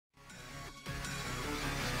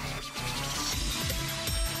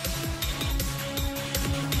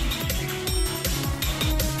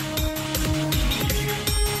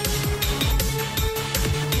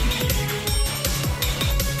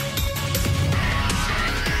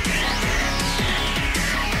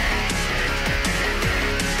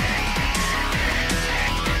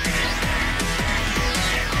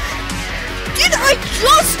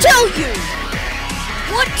tell you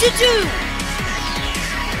what to do!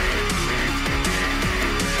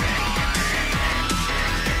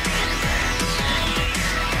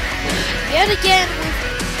 Yet again with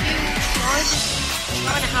you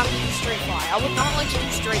trying to have me do straight fire. I would not like to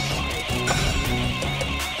do straight fire.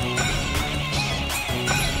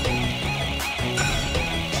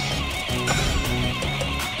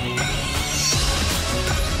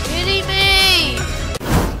 Kidding me!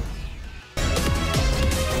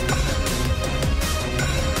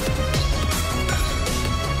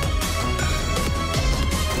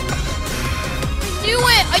 I knew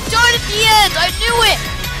it! I died at the end! I knew it!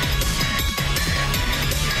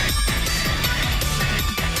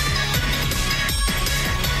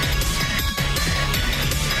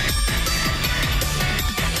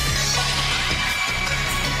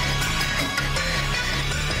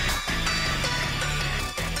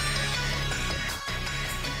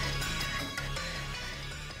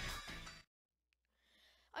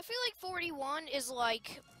 I feel like 41 is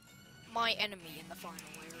like my enemy in the final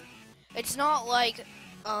layer. It's not like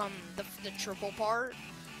the triple part,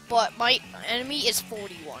 but my enemy is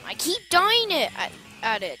 41. I keep dying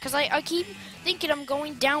at it because I keep thinking I'm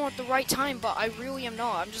going down at the right time, but I really am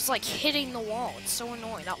not. I'm just like hitting the wall. It's so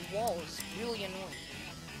annoying. That wall is really annoying.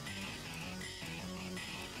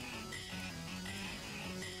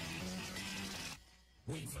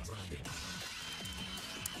 Wait for dragon.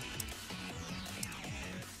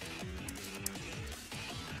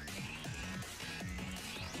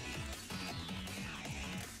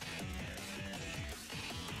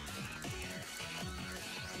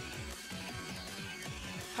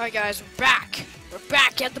 Alright guys, we're back! We're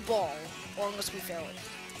back at the ball. Or unless we fail it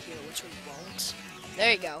here, which we won't.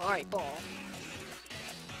 There you go, alright, ball.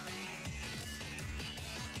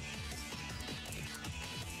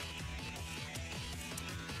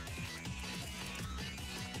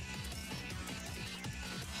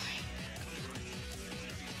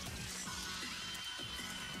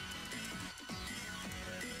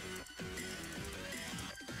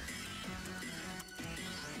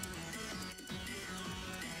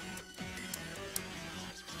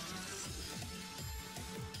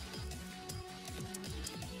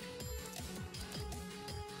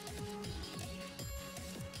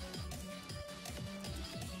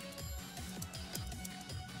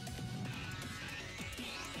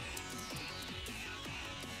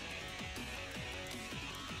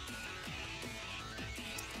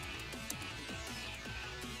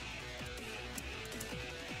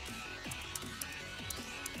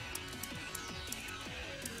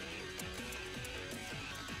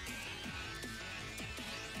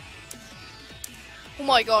 Oh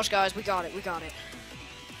my gosh, guys, we got it, we got it.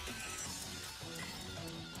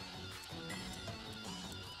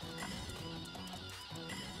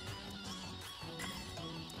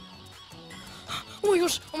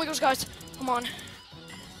 Oh my gosh, guys, come on.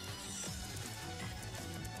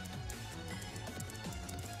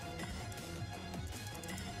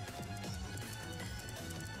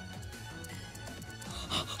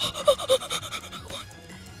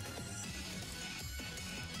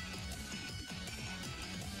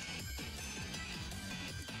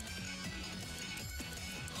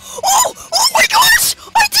 Oh my gosh!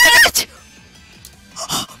 I did it!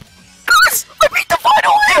 Guys, I beat the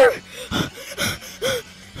final layer!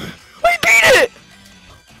 I beat it!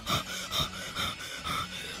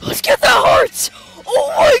 Let's get that heart!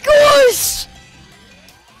 Oh my gosh!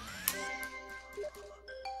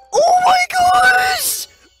 Oh my gosh!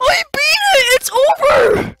 I beat it! It's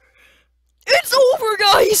over! It's over,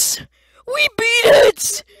 guys! We beat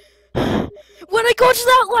it! When I got to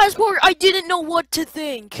that last part, I didn't know what to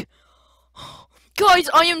think. Guys,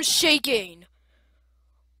 I am shaking.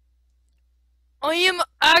 I am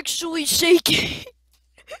actually shaking.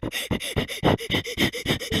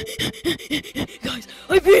 Guys,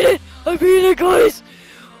 I beat it! I beat it, guys!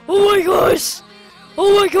 Oh my gosh!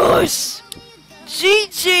 Oh my gosh!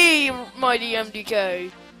 GG, mighty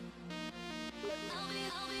MDK.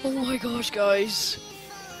 Oh my gosh, guys.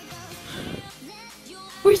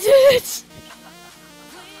 We did it!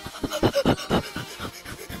 Oh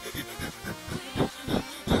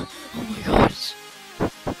my gosh.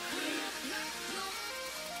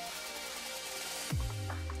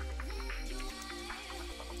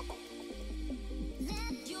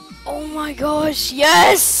 Oh my gosh,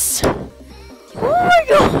 yes! Oh my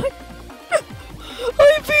god!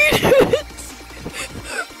 I beat it!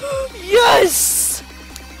 Yes!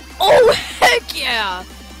 Oh heck yeah!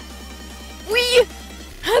 We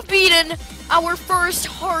have beaten our first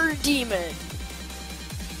hard demon!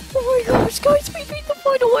 Oh my gosh, guys, we beat the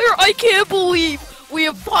final layer! I can't believe we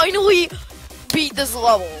have finally beat this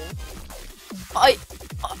level!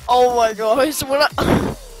 Oh my gosh, when I...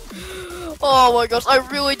 Oh my gosh, I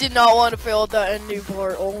really did not want to fail at that ending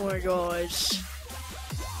part. Oh my gosh.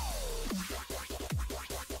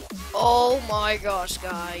 Oh my gosh,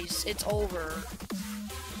 guys, it's over.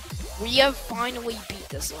 We have finally beat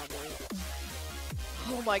this level.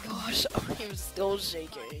 Oh my gosh, I'm still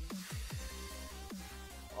shaking.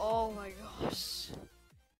 Oh my gosh.